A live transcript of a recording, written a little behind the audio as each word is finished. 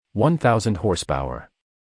1,000 horsepower.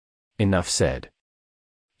 Enough said.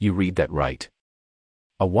 You read that right.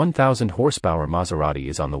 A 1,000 horsepower Maserati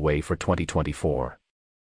is on the way for 2024.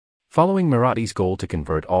 Following Maserati's goal to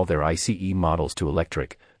convert all their ICE models to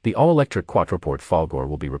electric, the all-electric Quattroporte Folgore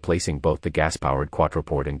will be replacing both the gas-powered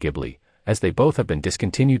Quattroporte and Ghibli, as they both have been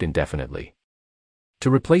discontinued indefinitely. To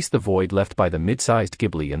replace the void left by the mid-sized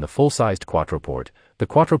Ghibli and the full-sized Quattroporte, the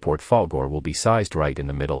Quattroporte Folgore will be sized right in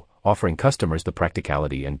the middle, offering customers the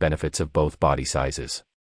practicality and benefits of both body sizes.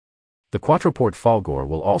 The Quattroporte Folgore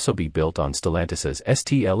will also be built on Stellantis's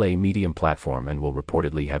STLA medium platform and will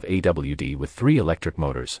reportedly have AWD with 3 electric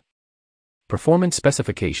motors. Performance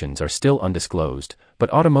specifications are still undisclosed, but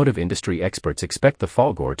automotive industry experts expect the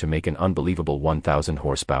Folgore to make an unbelievable 1,000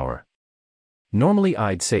 horsepower. Normally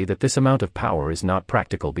I'd say that this amount of power is not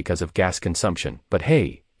practical because of gas consumption, but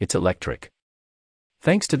hey, it's electric.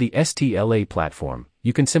 Thanks to the STLA platform,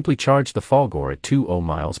 you can simply charge the Folgore at 20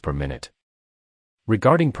 miles per minute.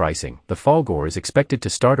 Regarding pricing, the Folgore is expected to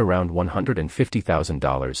start around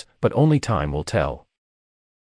 $150,000, but only time will tell.